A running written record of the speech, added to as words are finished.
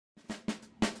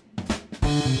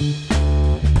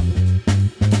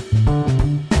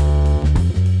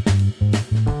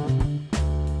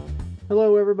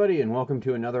Hello everybody and welcome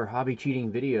to another hobby cheating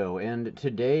video, and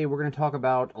today we're going to talk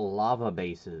about lava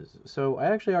bases. So I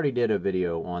actually already did a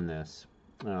video on this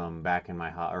back in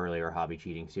my earlier hobby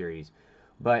cheating series,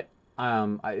 but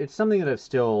it's something that I've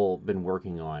still been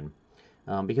working on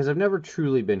because I've never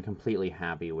truly been completely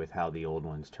happy with how the old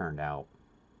ones turned out.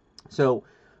 So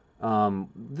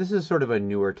this is sort of a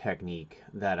newer technique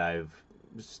that I've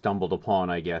stumbled upon,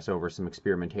 I guess, over some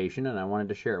experimentation, and I wanted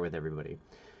to share it with everybody.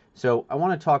 So I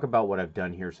want to talk about what I've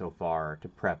done here so far to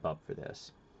prep up for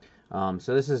this.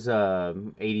 So this is a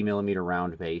 80 millimeter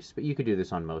round base, but you could do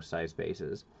this on most size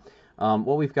bases.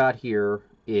 What we've got here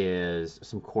is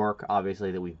some cork,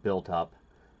 obviously, that we've built up.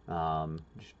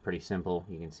 Just pretty simple.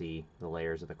 You can see the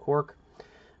layers of the cork.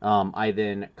 I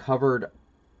then covered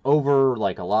over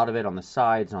like a lot of it on the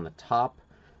sides and on the top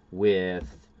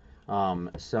with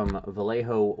some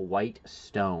Vallejo white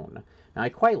stone. Now I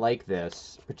quite like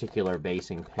this particular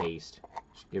basing paste.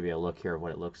 Just give you a look here of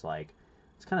what it looks like.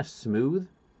 It's kind of smooth,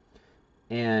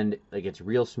 and like it's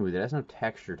real smooth. It has no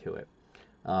texture to it.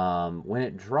 When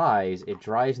it dries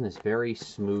in this very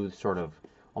smooth sort of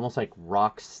almost like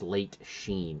rock slate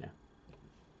sheen.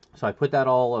 So I put that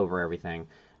all over everything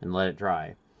and let it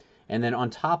dry. And then on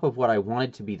top of what I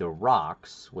wanted to be the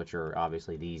rocks, which are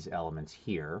obviously these elements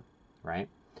here, right?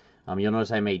 You'll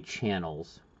notice I made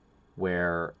channels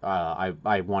where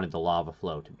I wanted the lava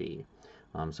flow to be.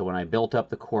 So when I built up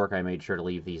the cork, I made sure to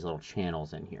leave these little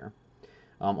channels in here.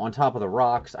 On top of the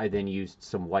rocks, I then used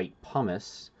some white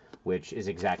pumice, which is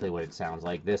exactly what it sounds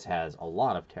like. This has a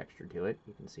lot of texture to it,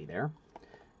 you can see there.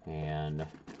 And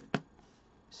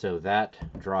so that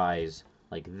dries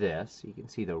like this. You can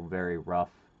see the very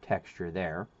rough texture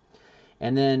there.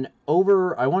 And then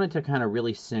I wanted to kind of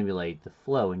really simulate the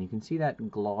flow, and you can see that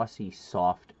glossy,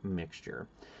 soft mixture.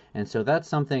 And so that's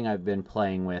something I've been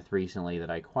playing with recently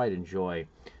that I quite enjoy,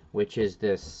 which is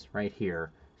this right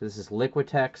here. So this is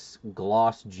Liquitex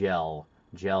Gloss Gel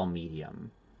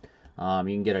Medium. You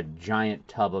can get a giant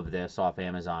tub of this off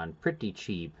Amazon pretty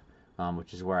cheap,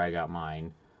 which is where I got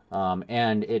mine.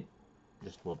 And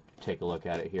we'll take a look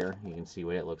at it here. You can see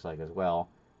what it looks like as well.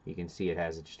 You can see it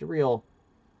has just a real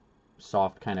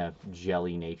soft kind of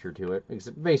jelly nature to it. It's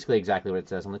basically exactly what it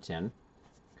says on the tin.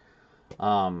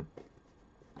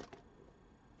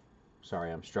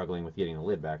 Sorry, I'm struggling with getting the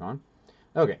lid back on.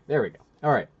 Okay, there we go.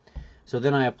 All right. So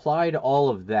then I applied all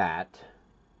of that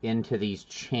into these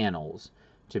channels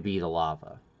to be the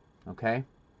lava. Okay?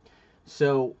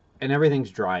 So, and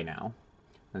everything's dry now.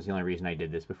 That's the only reason I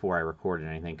did this before I recorded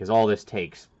anything, because all this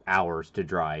takes hours to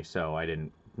dry, so I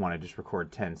didn't want to just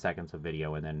record 10 seconds of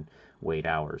video and then wait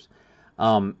hours.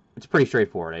 It's pretty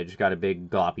straightforward. I just got a big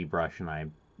gloppy brush and I,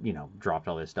 dropped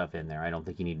all this stuff in there. I don't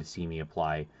think you need to see me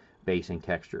apply basing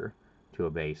texture to a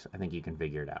base. I think you can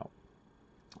figure it out.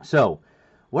 So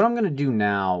what I'm going to do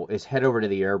now is head over to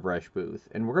the airbrush booth,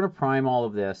 and we're going to prime all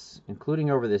of this, including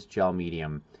over this gel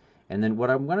medium. And then what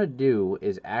I'm going to do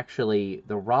is actually,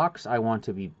 the rocks I want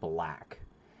to be black,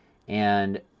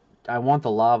 and I want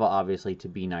the lava obviously to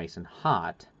be nice and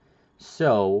hot.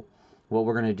 So what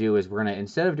we're going to do is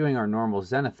instead of doing our normal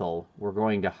zenithal, we're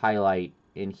going to highlight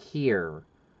in here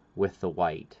with the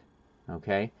white.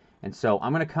 Okay? And so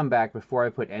I'm going to come back before I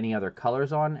put any other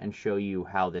colors on and show you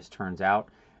how this turns out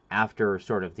after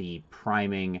sort of the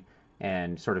priming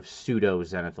and sort of pseudo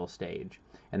zenithal stage.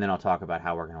 And then I'll talk about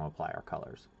how we're going to apply our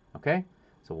colors. Okay?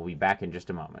 So we'll be back in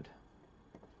just a moment.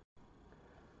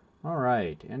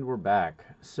 Alright, and we're back.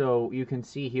 So you can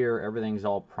see here everything's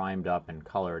all primed up and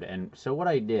colored. And so what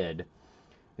I did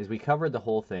is we covered the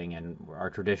whole thing in our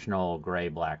traditional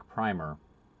gray-black primer.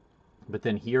 But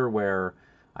then here where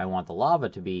I want the lava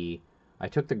to be, I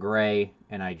took the gray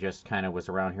and I just kind of was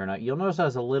around here. Now you'll notice I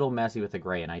was a little messy with the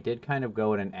gray, and I did kind of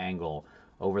go at an angle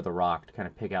over the rock to kind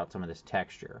of pick out some of this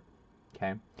texture.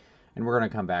 Okay? And we're going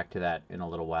to come back to that in a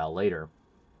little while later.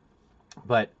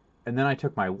 And then I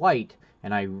took my white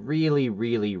and I really,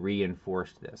 really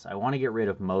reinforced this. I want to get rid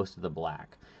of most of the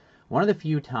black. One of the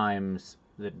few times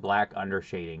that black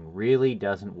undershading really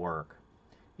doesn't work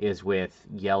is with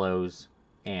yellows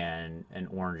and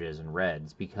oranges and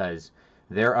reds, because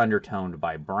they're undertoned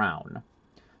by brown.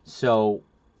 So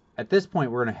at this point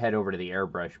we're going to head over to the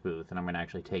airbrush booth, and I'm going to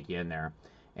actually take you in there,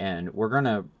 and you're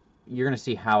going to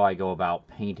see how I go about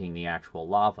painting the actual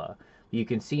lava. You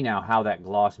can see now how that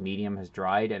gloss medium has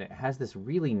dried, and it has this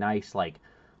really nice like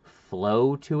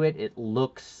flow to it. It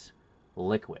looks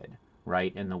liquid,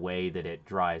 right, in the way that it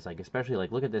dries. Like, especially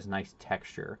like, look at this nice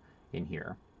texture in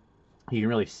here. You can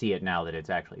really see it now that it's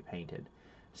actually painted.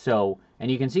 So,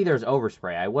 and you can see there's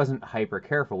overspray. I wasn't hyper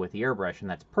careful with the airbrush, and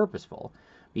that's purposeful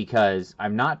because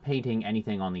I'm not painting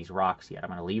anything on these rocks yet. I'm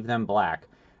going to leave them black.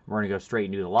 We're going to go straight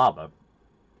into the lava.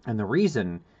 And the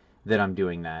reason that I'm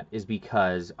doing that is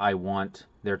because I want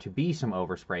there to be some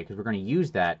overspray, because we're going to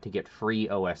use that to get free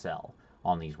OSL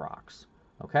on these rocks.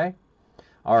 Okay?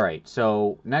 Alright,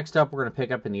 so next up we're going to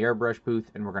pick up in the airbrush booth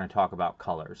and we're going to talk about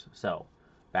colors. So,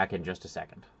 back in just a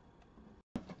second.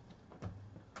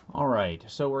 Alright,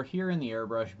 so we're here in the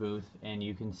airbrush booth and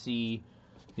you can see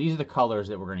these are the colors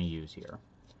that we're going to use here.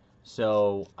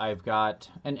 So I've got,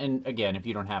 and again, if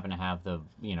you don't happen to have the,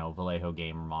 Vallejo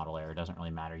Gamer model air, it doesn't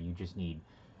really matter. You just need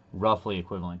roughly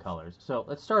equivalent colors. So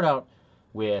let's start out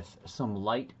with some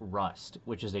light rust,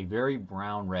 which is a very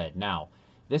brown red. Now,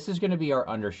 this is going to be our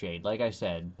undershade. Like I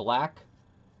said, black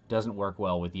doesn't work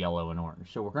well with yellow and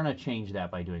orange. So we're going to change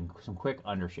that by doing some quick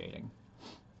undershading.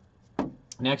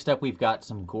 Next up, we've got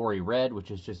some gory red,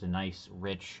 which is just a nice,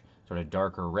 rich, sort of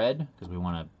darker red, because we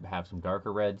want to have some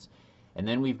darker reds. And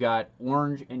then we've got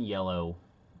orange and yellow,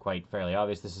 quite fairly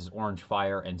obvious. This is orange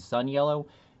fire and sun yellow.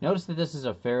 Notice that this is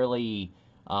a fairly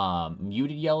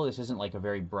muted yellow. This isn't like a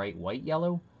very bright white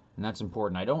yellow, and that's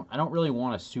important. I don't really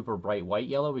want a super bright white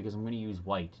yellow because I'm going to use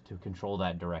white to control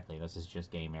that directly. This is just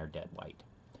Game Air Dead White.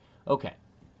 Okay,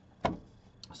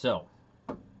 so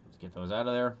let's get those out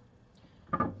of there.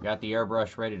 Got the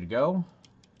airbrush ready to go,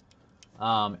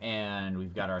 and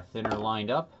we've got our thinner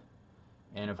lined up.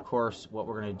 And of course, what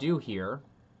we're going to do here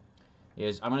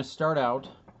is I'm going to start out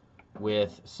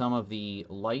with some of the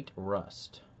light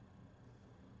rust.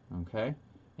 Okay,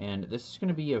 and this is going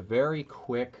to be a very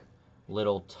quick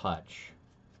little touch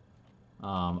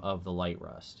of the light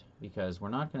rust, because we're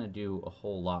not going to do a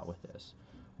whole lot with this.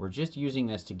 We're just using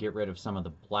this to get rid of some of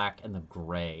the black and the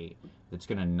gray that's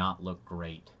going to not look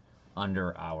great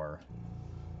under our,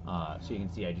 so you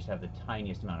can see I just have the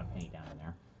tiniest amount of paint down in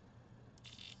there.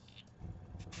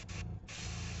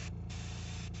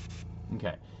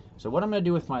 Okay, so what I'm going to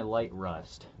do with my light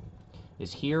rust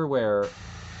is here where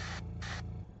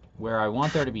I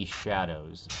want there to be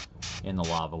shadows in the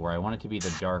lava, where I want it to be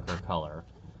the darker color,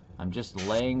 I'm just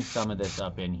laying some of this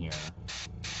up in here.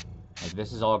 Like,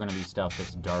 this is all going to be stuff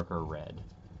that's darker red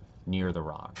near the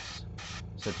rocks.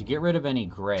 So to get rid of any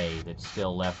gray that's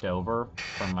still left over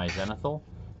from my zenithal,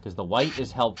 because the white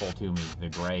is helpful to me, the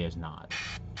gray is not.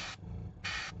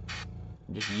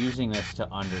 I'm just using this to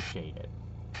undershade it.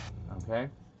 Okay?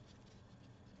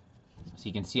 So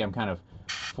you can see I'm kind of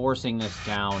forcing this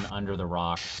down under the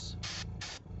rocks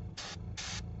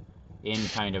in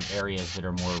kind of areas that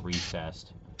are more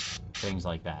recessed, things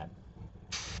like that.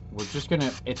 We're just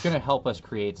gonna, it's gonna help us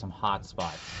create some hot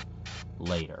spots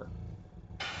later.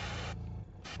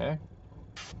 Okay?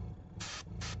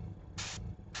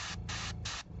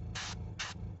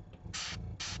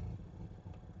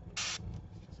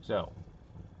 So,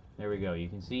 there we go. You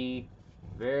can see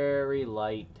very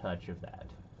light touch of that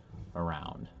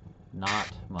around.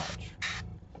 Not much.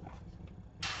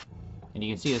 And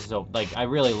you can see this is a, like, I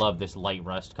really love this light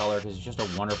rust color because it's just a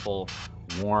wonderful,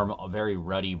 warm, very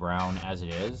ruddy brown as it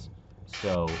is.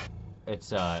 So, it's,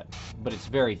 but it's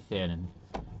very thin and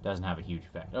doesn't have a huge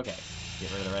effect. Okay,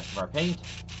 get rid of the rest of our paint.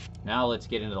 Now let's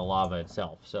get into the lava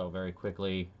itself. So, very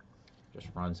quickly, just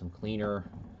run some cleaner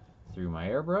through my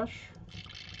airbrush.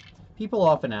 People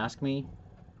often ask me,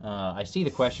 I see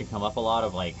the question come up a lot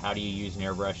of like, how do you use an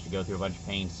airbrush to go through a bunch of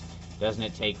paints? Doesn't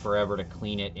it take forever to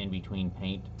clean it in between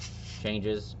paint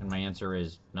changes? And my answer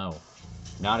is no.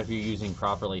 Not if you're using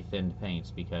properly thinned paints,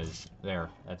 because there,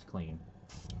 that's clean.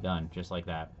 Done, just like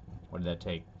that. What did that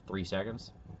take? 3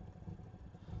 seconds?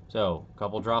 So, a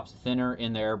couple drops of thinner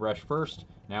in the airbrush first.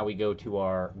 Now we go to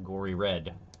our gory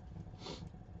red.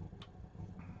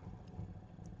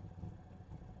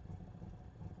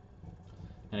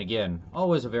 And again,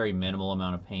 always a very minimal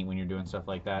amount of paint when you're doing stuff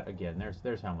like that. Again,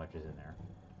 there's how much is in there.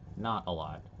 Not a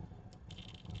lot.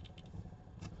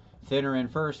 Thinner in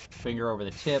first, finger over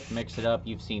the tip, mix it up.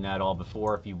 You've seen that all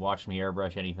before if you've watched me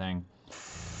airbrush anything.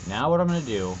 Now what I'm going to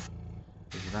do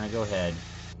is we're going to go ahead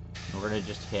and we're going to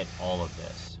just hit all of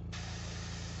this.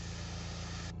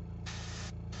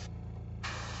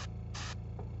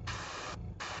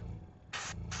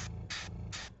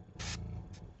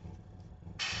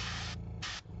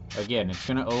 Again, it's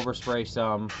going to overspray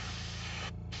some,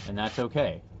 and that's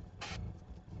okay.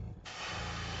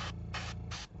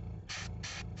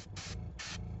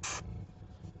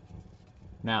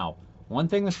 Now, one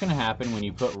thing that's going to happen when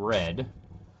you put red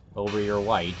over your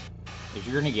white is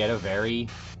you're going to get a very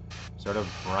sort of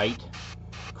bright,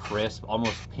 crisp,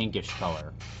 almost pinkish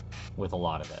color with a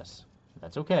lot of this.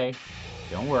 That's okay.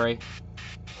 Don't worry.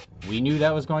 We knew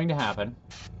that was going to happen.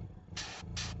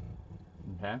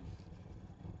 Okay?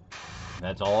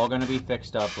 That's all going to be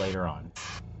fixed up later on.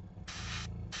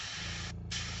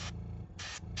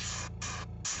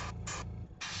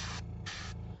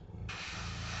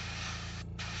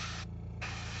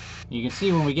 You can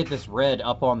see when we get this red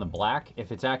up on the black,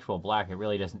 if it's actual black, it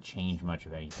really doesn't change much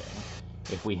of anything.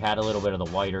 If we had a little bit of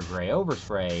the white or gray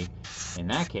overspray, in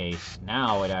that case,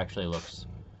 now it actually looks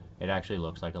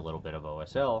like a little bit of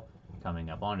OSL coming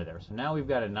up onto there. So now we've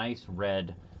got a nice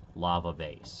red lava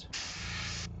base.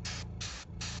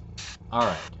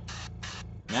 Alright,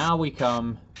 now we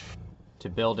come to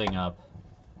building up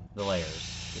the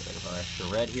layers. Get rid of our extra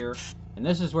red here, and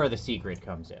this is where the secret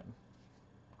comes in.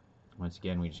 Once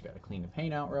again, we just got to clean the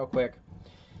paint out real quick.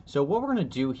 So what we're going to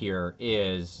do here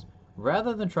is,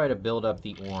 rather than try to build up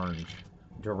the orange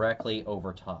directly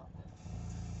over top,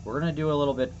 we're going to do a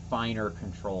little bit finer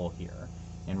control here.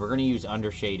 And we're going to use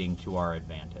undershading to our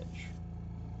advantage.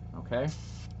 Okay?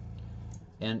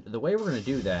 And the way we're going to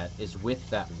do that is with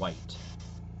that white.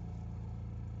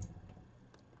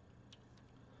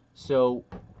 So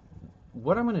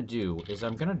what I'm going to do is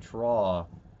I'm going to draw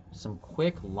some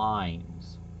quick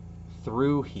lines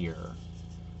through here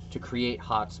to create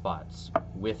hot spots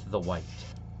with the white.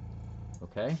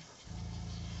 Okay?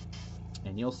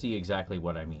 And you'll see exactly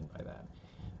what I mean by that.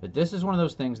 But this is one of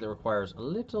those things that requires a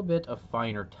little bit of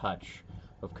finer touch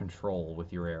of control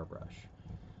with your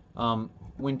airbrush.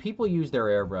 When people use their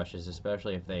airbrushes,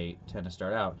 especially if they tend to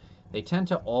start out, they tend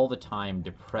to all the time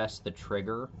depress the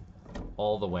trigger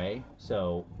all the way.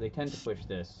 So they tend to push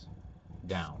this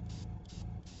down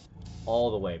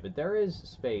all the way. But there is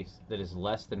space that is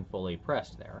less than fully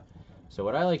pressed there. So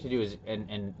what I like to do is,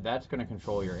 and that's going to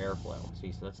control your airflow.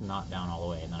 See, so that's not down all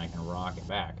the way, and then I can rock it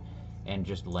back and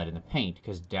just let in the paint,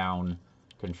 because down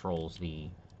controls the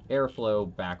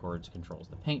airflow, backwards controls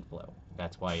the paint flow.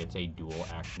 That's why it's a dual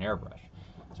action airbrush.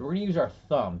 So we're going to use our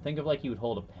thumb. Think of like you would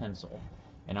hold a pencil,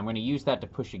 and I'm going to use that to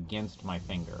push against my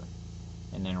finger,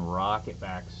 and then rock it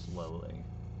back slowly.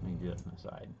 Let me do that from the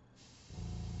side.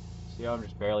 See how I'm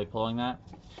just barely pulling that?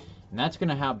 And that's going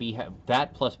to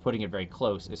that plus putting it very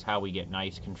close is how we get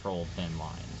nice controlled thin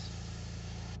lines.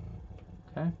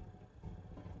 Okay?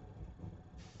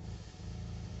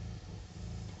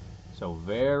 So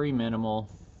very minimal.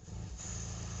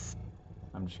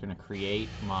 I'm just going to create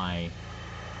my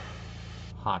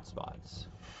hot spots.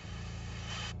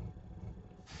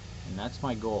 And that's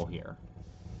my goal here.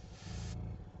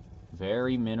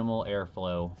 Very minimal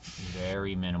airflow,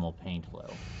 very minimal paint flow.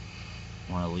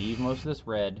 I want to leave most of this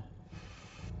red,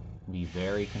 be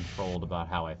very controlled about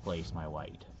how I place my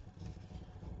white.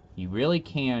 You really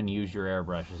can use your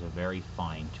airbrush as a very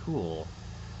fine tool,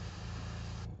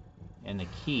 and the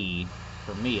key,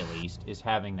 for me at least, is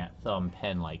having that thumb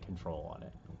pen-like control on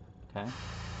it. Okay?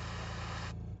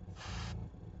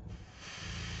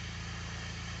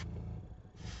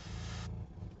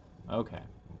 Okay.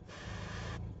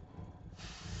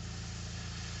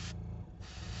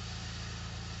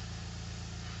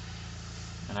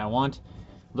 And I want,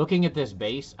 looking at this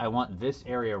base, I want this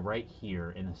area right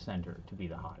here in the center to be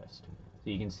the hottest. So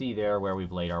you can see there where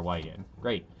we've laid our white in.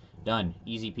 Great. Done.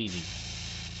 Easy peasy.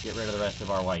 Get rid of the rest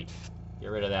of our white. Get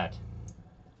rid of that.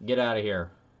 Get out of here.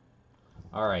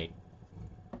 Alright.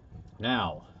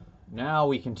 Now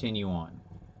we continue on.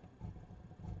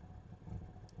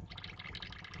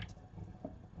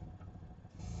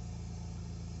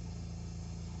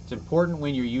 It's important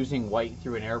when you're using white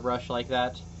through an airbrush like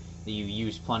that you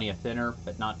use plenty of thinner,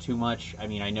 but not too much. I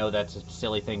mean, I know that's a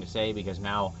silly thing to say because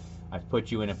now I've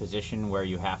put you in a position where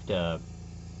you have to,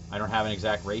 I don't have an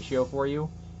exact ratio for you.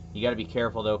 You got to be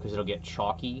careful though, because it'll get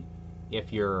chalky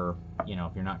if you're,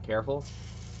 if you're not careful.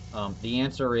 The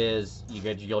answer is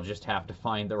you'll just have to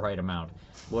find the right amount.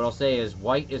 What I'll say is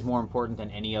white is more important than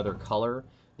any other color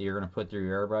that you're going to put through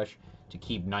your airbrush to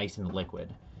keep nice and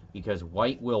liquid, because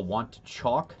white will want to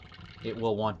chalk, it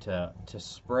will want to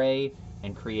spray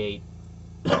and create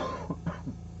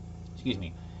excuse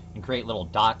me, and create little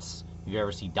dots. If you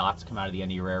ever see dots come out of the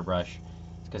end of your airbrush,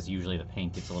 it's because usually the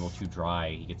paint gets a little too dry.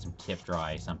 You get some tip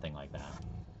dry, something like that.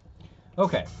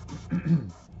 Okay.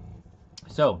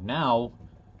 So now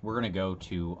we're going to go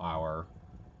to our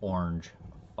orange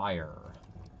fire.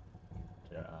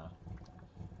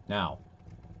 Now,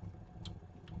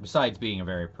 besides being a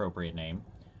very appropriate name,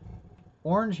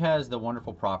 orange has the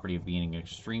wonderful property of being an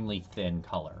extremely thin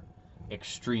color.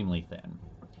 Extremely thin.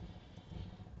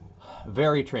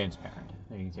 Very transparent.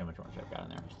 You can see how much orange I've got in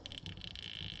there.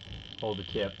 Hold the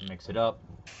tip, mix it up.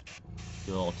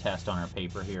 Do a little test on our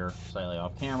paper here, slightly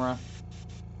off camera.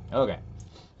 Okay.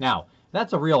 Now,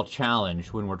 That's a real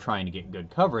challenge when we're trying to get good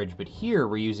coverage, but here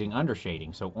we're using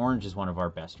undershading, so orange is one of our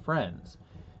best friends.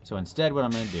 So instead what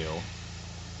I'm going to do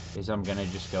is I'm going to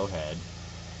just go ahead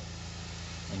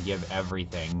and give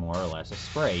everything more or less a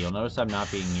spray. You'll notice I'm not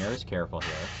being near as careful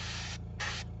here.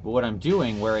 But what I'm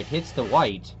doing, where it hits the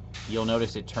white, you'll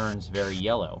notice it turns very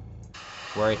yellow.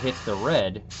 Where it hits the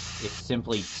red, it's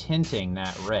simply tinting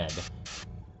that red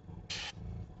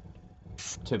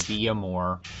to be a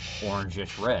more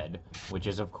orangish red, which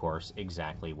is of course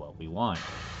exactly what we want.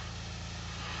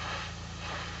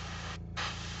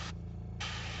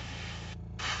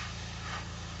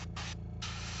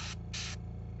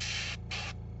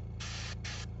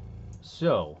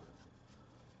 So,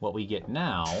 what we get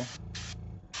now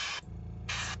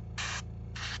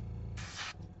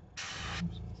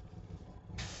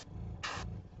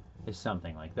is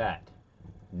something like that.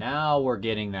 Now we're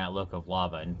getting that look of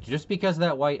lava, and just because of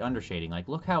that white undershading, like,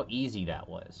 look how easy that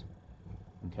was.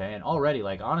 Okay, and already,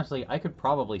 like, honestly, I could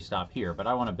probably stop here, but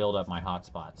I want to build up my hot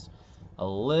spots a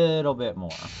little bit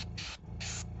more.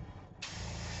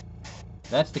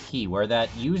 That's the key, where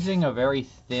that using a very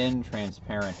thin,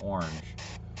 transparent orange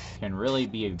can really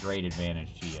be a great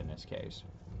advantage to you in this case.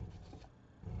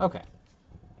 Okay.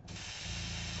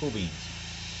 Cool beans.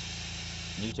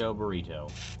 Neato burrito.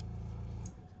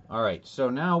 Alright, so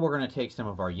now we're going to take some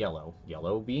of our yellow.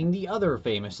 Yellow being the other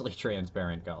famously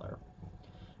transparent color.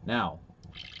 Now,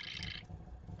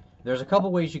 there's a couple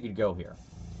ways you could go here.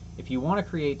 If you want to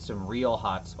create some real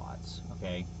hot spots,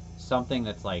 okay, something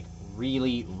that's like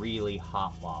really, really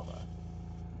hot lava,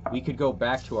 we could go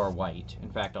back to our white. In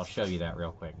fact, I'll show you that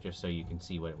real quick, just so you can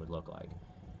see what it would look like.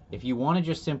 If you want to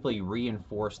just simply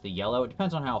reinforce the yellow, it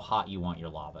depends on how hot you want your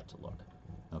lava to look,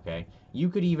 okay? You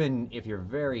could even, if you're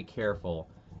very careful,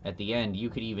 at the end, you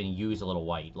could even use a little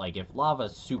white. Like, if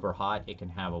lava's super hot, it can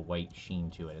have a white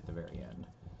sheen to it at the very end.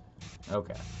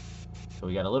 Okay. So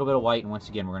we got a little bit of white, and once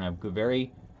again, we're going to have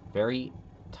very, very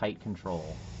tight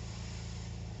control.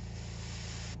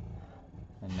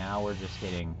 And now we're just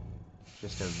hitting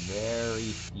just a very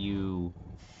few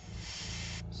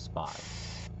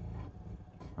spots.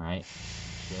 Alright?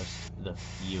 Just the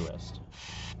fewest.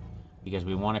 Because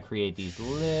we want to create these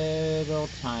little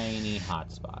tiny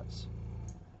hot spots.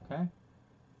 Okay?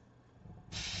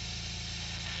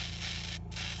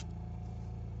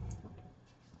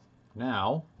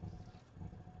 Now,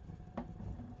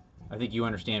 I think you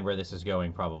understand where this is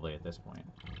going probably at this point.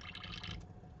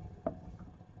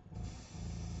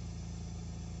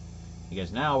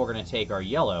 Because now we're going to take our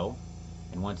yellow,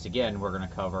 and once again, we're going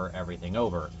to cover everything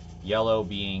over. Yellow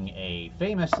being a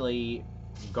famously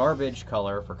garbage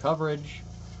color for coverage.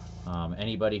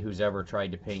 Anybody who's ever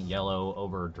tried to paint yellow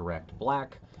over direct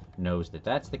black knows that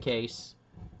that's the case.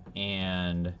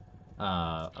 And,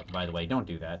 by the way, don't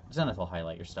do that. Zenith will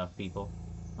highlight your stuff, people.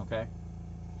 Okay?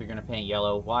 If you're going to paint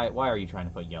yellow, why are you trying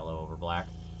to put yellow over black?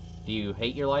 Do you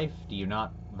hate your life? Do you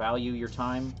not value your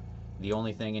time? The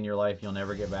only thing in your life you'll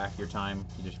never get back, your time.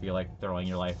 You just feel like throwing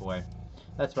your life away.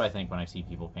 That's what I think when I see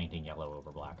people painting yellow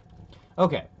over black.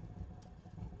 Okay.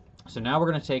 So now we're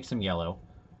going to take some yellow.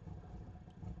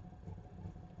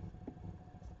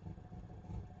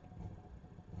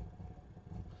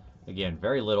 Again,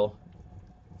 very little.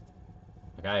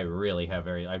 Like, I really have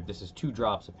this is 2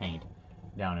 drops of paint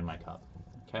down in my cup.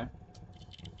 Okay?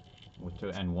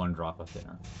 And 1 drop of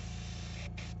thinner.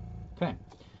 Okay.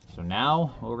 So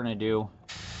now what we're going to do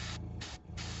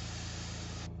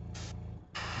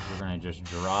is we're going to just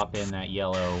drop in that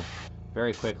yellow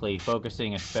very quickly,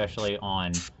 focusing especially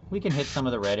on, we can hit some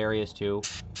of the red areas too.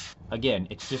 Again,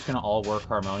 it's just going to all work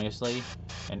harmoniously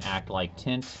and act like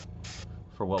tint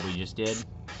for what we just did.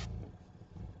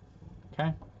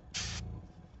 Okay?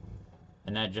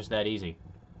 And that's just that easy.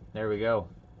 There we go.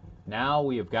 Now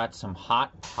we have got some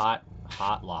hot, hot,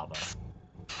 hot lava.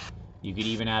 You could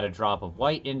even add a drop of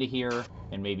white into here,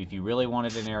 and maybe if you really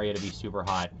wanted an area to be super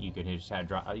hot, you could just add,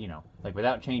 you know, like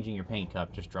without changing your paint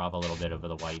cup, just drop a little bit of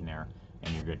the white in there,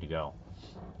 and you're good to go.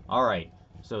 All right,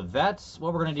 so that's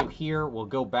what we're going to do here. We'll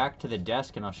go back to the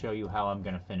desk, and I'll show you how I'm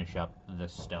going to finish up the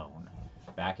stone.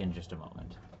 Back in just a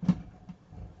moment.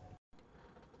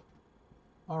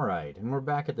 All right, and we're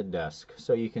back at the desk.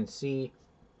 So you can see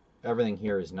everything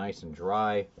here is nice and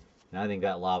dry, and I think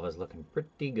that lava is looking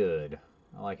pretty good.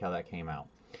 I like how that came out.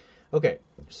 Okay,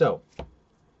 so,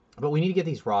 but we need to get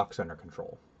these rocks under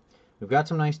control. We've got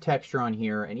some nice texture on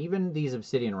here, and even these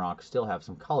obsidian rocks still have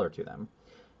some color to them,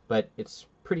 but it's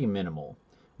pretty minimal.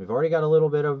 We've already got a little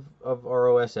bit of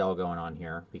ROSL going on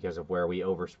here because of where we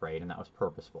oversprayed, and that was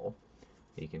purposeful.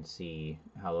 You can see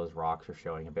how those rocks are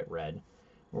showing a bit red.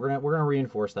 We're gonna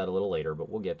reinforce that a little later, but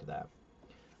we'll get to that.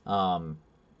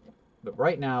 But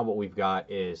right now what we've got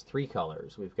is three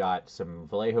colors. We've got some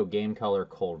Vallejo Game Color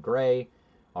Cold Gray,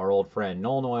 our old friend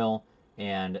Nuln Oil,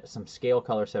 and some Scale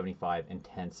Color 75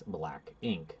 Intense Black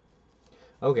ink.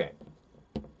 Okay,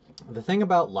 the thing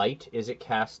about light is it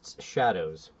casts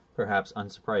shadows, perhaps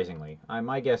unsurprisingly.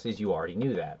 My guess is you already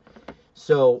knew that.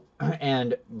 So,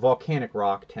 and volcanic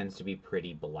rock tends to be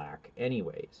pretty black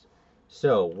anyways.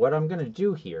 So what I'm going to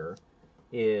do here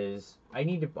is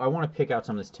I want to pick out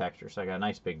some of this texture. So I got a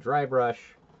nice big dry brush.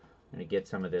 I'm going to get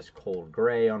some of this cold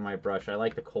gray on my brush. I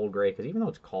like the cold gray because even though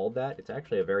it's called that, it's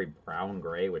actually a very brown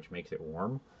gray, which makes it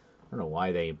warm. I don't know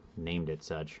why they named it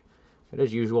such. But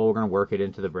as usual, we're going to work it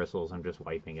into the bristles. I'm just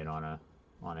wiping it on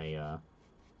a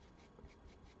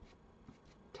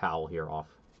towel here off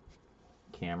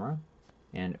camera.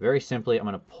 And very simply, I'm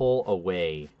going to pull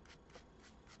away.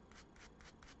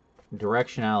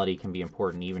 Directionality can be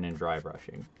important even in dry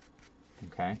brushing.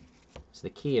 Okay? So the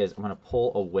key is I'm going to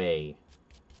pull away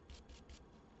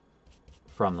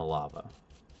from the lava.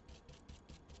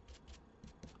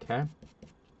 Okay?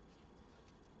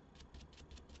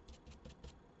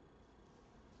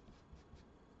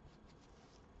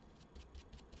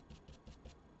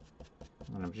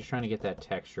 And I'm just trying to get that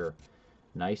texture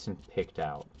nice and picked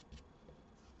out.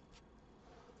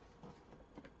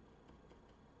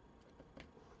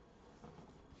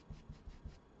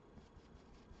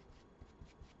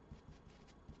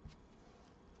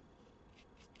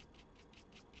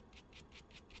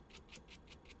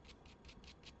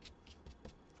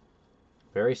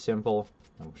 Very simple.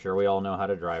 I'm sure we all know how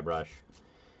to dry brush.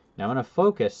 Now I'm going to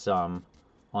focus some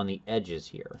on the edges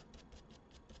here.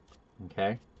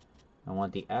 Okay? I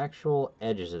want the actual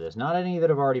edges of this, not any that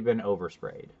have already been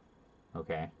oversprayed.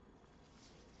 Okay?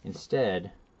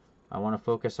 Instead, I want to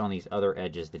focus on these other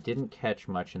edges that didn't catch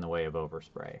much in the way of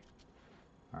overspray.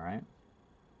 Alright?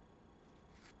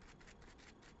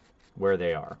 Where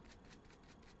they are.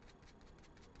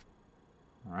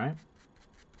 Alright?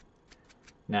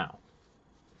 Now,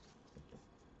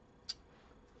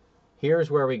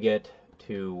 here's where we get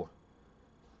to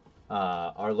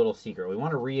our little secret. We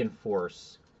want to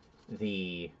reinforce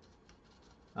the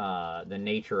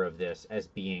nature of this as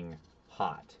being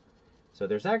hot. So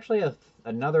there's actually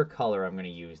another color I'm going to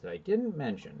use that I didn't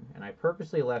mention, and I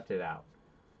purposely left it out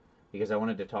because I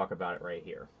wanted to talk about it right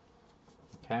here.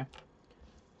 Okay?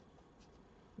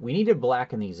 We need to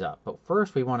blacken these up, but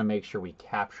first we want to make sure we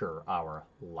capture our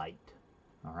light.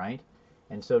 All right?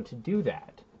 And so to do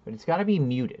that, but it's got to be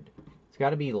muted. It's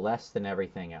got to be less than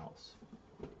everything else.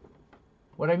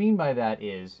 What I mean by that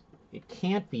is it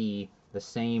can't be the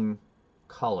same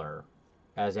color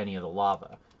as any of the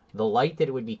lava. The light that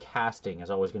it would be casting is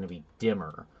always going to be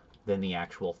dimmer than the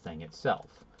actual thing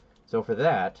itself. So for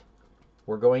that,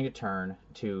 we're going to turn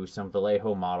to some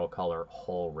Vallejo model color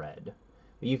Whole Red.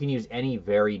 But you can use any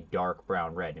very dark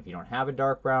brown red. If you don't have a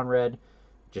dark brown red,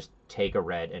 just take a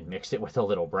red and mix it with a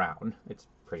little brown. It's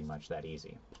pretty much that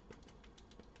easy.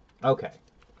 Okay.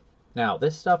 Now,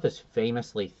 this stuff is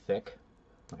famously thick.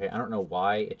 Okay, I don't know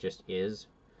why, it just is.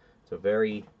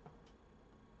 It's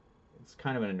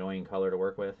kind of an annoying color to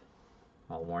work with.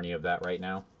 I'll warn you of that right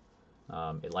now.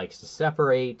 It likes to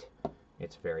separate.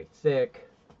 It's very thick.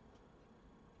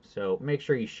 So make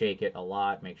sure you shake it a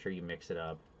lot. Make sure you mix it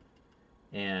up.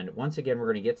 And once again, we're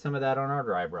going to get some of that on our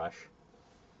dry brush.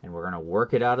 And we're going to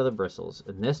work it out of the bristles.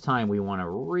 And this time we want to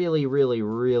really, really,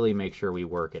 really make sure we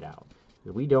work it out.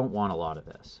 We don't want a lot of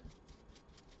this.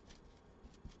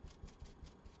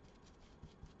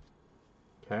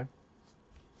 Okay?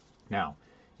 Now,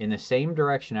 in the same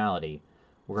directionality,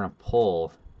 we're going to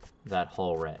pull that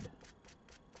Whole Red.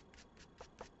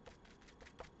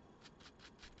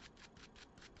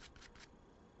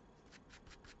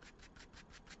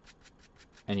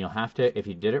 And you'll have to, if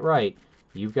you did it right,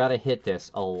 you've got to hit this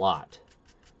a lot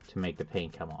to make the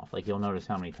paint come off. Like, you'll notice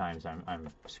how many times I'm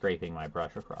scraping my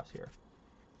brush across here.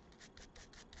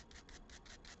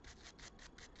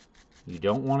 You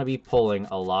don't want to be pulling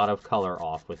a lot of color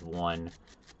off with one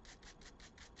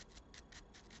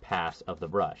pass of the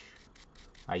brush.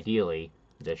 Ideally,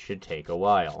 this should take a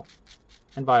while.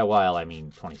 And by a while, I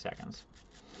mean 20 seconds.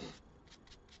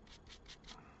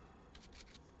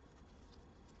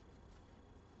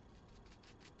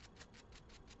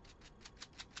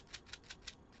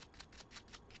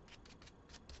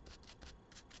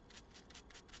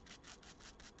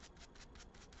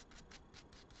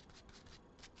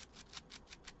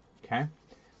 Okay,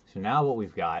 so now what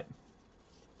we've got,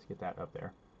 let's get that up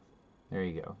there. There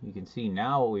you go. You can see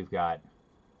now what we've got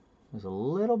is a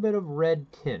little bit of red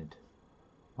tint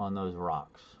on those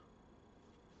rocks.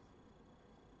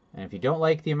 And if you don't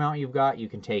like the amount you've got, you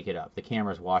can take it up. The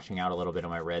camera's washing out a little bit of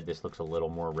my red. This looks a little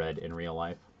more red in real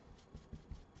life.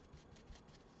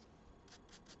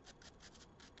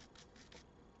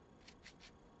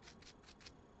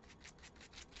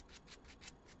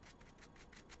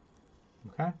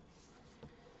 Okay.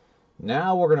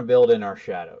 Now we're going to build in our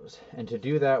shadows. And to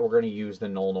do that, we're going to use the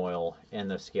Nuln Oil and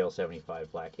the Scale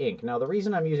 75 black ink. Now, the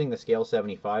reason I'm using the Scale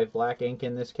 75 black ink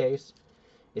in this case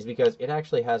is because it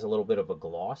actually has a little bit of a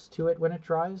gloss to it when it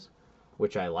dries,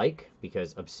 which I like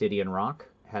because Obsidian Rock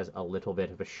has a little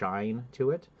bit of a shine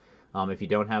to it. If you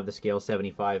don't have the Scale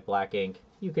 75 black ink,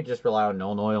 you could just rely on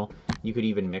Nuln Oil. You could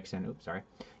even mix in,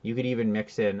 you could even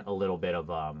mix in a little bit of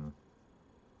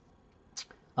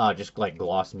just like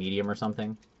gloss medium or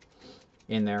something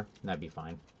in there. That'd be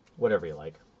fine. Whatever you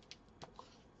like.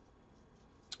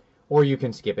 Or you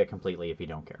can skip it completely if you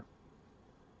don't care.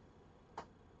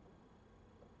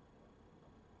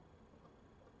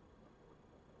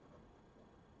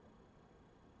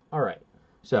 All right,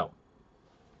 so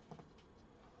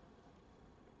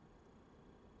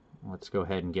let's go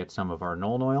ahead and get some of our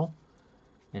Nuln Oil.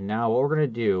 And now what we're going to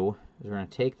do is we're going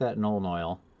to take that Nuln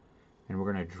Oil and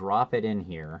we're going to drop it in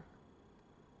here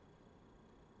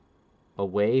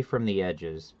away from the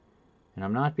edges. And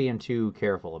I'm not being too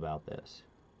careful about this.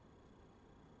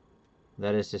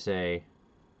 That is to say,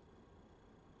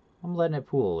 I'm letting it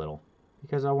pool a little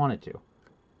because I want it to.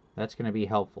 That's going to be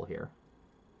helpful here.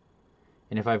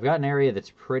 And if I've got an area that's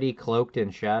pretty cloaked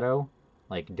in shadow,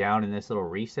 like down in this little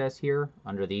recess here,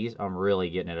 under these, I'm really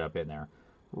getting it up in there.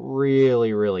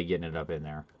 Really, really getting it up in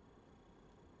there.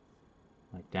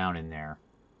 Like down in there,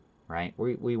 right?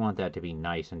 We want that to be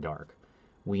nice and dark.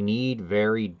 We need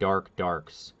very dark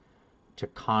darks to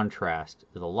contrast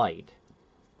the light.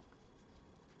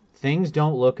 Things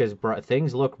don't look as bright.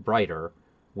 Things look brighter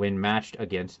when matched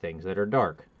against things that are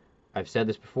dark. I've said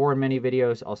this before in many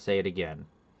videos. I'll say it again,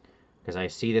 because I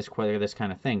see this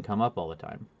kind of thing come up all the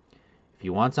time. If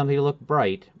you want something to look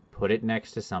bright, put it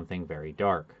next to something very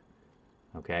dark.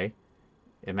 Okay?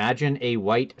 Imagine a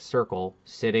white circle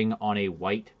sitting on a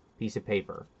white piece of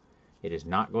paper. It is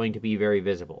not going to be very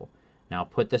visible. Now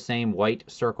put the same white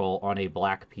circle on a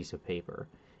black piece of paper.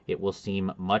 It will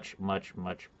seem much, much,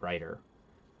 much brighter.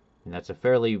 And that's a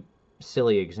fairly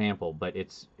silly example, but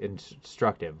it's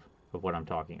instructive of what I'm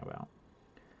talking about.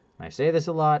 And I say this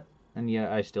a lot, and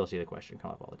yet I still see the question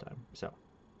come up all the time. So,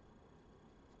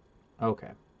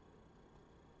 okay.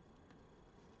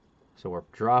 So we're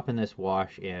dropping this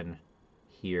wash in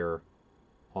here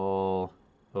all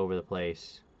over the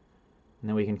place. And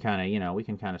then we can kind of, you know, we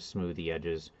can kind of smooth the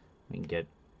edges. We can get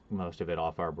most of it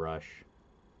off our brush.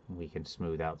 We can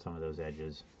smooth out some of those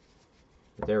edges.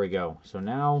 But there we go. So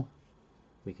now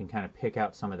we can kind of pick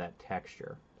out some of that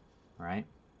texture, right?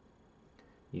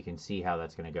 You can see how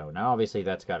that's going to go. Now obviously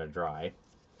that's got to dry,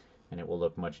 and it will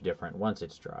look much different once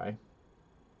it's dry.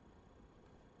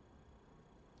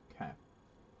 Okay.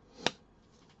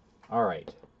 All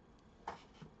right.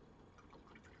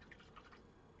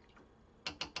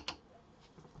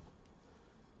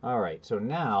 All right, so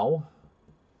now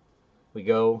we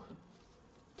go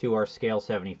to our Scale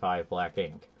 75 black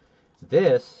ink.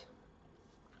 This,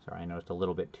 sorry, I noticed a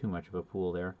little bit too much of a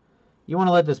pool there. You want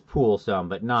to let this pool some,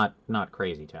 but not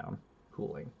crazy town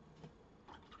pooling.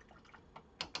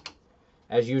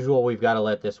 As usual, we've got to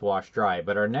let this wash dry,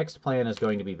 but our next plan is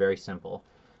going to be very simple.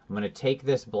 I'm going to take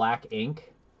this black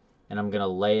ink and I'm going to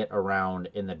lay it around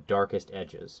in the darkest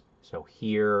edges. So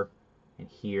here and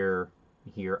here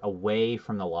and here, away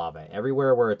from the lava.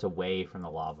 Everywhere where it's away from the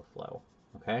lava flow.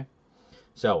 Okay?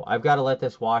 So I've got to let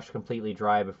this wash completely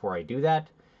dry before I do that.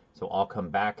 So I'll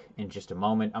come back in just a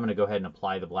moment. I'm going to go ahead and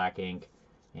apply the black ink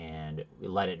and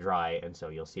let it dry, and so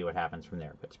you'll see what happens from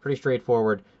there. But it's pretty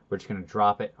straightforward. We're just going to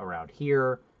drop it around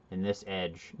here in this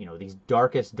edge, you know, these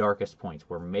darkest points.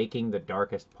 We're making the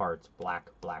darkest parts black,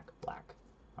 black, black.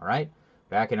 All right?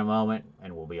 Back in a moment,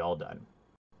 and we'll be all done.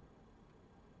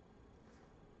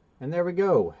 And there we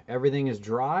go. Everything is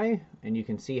dry, and you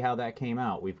can see how that came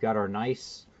out. We've got our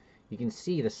nice, you can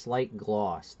see the slight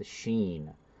gloss, the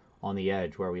sheen on the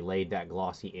edge where we laid that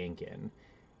glossy ink in.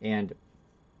 And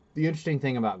the interesting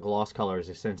thing about gloss colors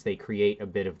is since they create a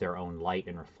bit of their own light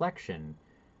and reflection,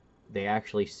 they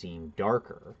actually seem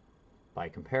darker by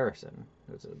comparison.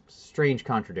 It's a strange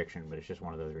contradiction, but it's just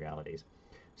one of those realities.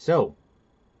 So,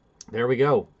 there we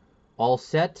go. All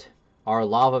set. Our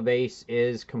lava base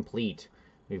is complete.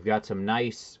 We've got some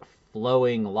nice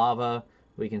flowing lava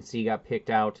we can see got picked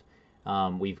out.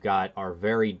 We've got our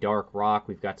very dark rock.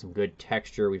 We've got some good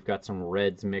texture. We've got some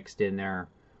reds mixed in there.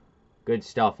 Good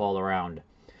stuff all around.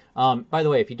 By the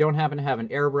way, if you don't happen to have an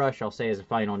airbrush, I'll say as a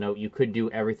final note, you could do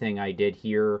everything I did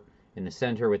here in the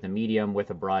center with a medium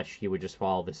with a brush. You would just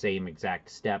follow the same exact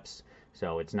steps.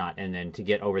 So it's not, and then to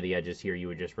get over the edges here, you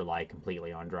would just rely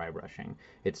completely on dry brushing.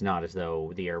 It's not as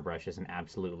though the airbrush is an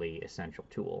absolutely essential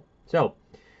tool. So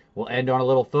we'll end on a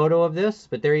little photo of this,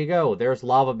 but there you go. There's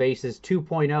Lava Bases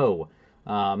 2.0.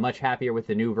 Much happier with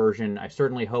the new version. I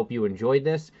certainly hope you enjoyed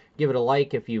this. Give it a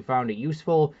like if you found it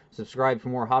useful. Subscribe for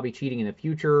more hobby cheating in the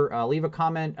future. Leave a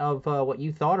comment of what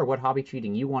you thought or what hobby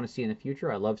cheating you want to see in the future.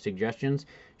 I love suggestions.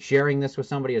 Sharing this with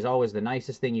somebody is always the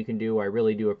nicest thing you can do. I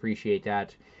really do appreciate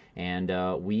that. And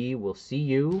we will see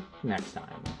you next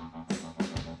time.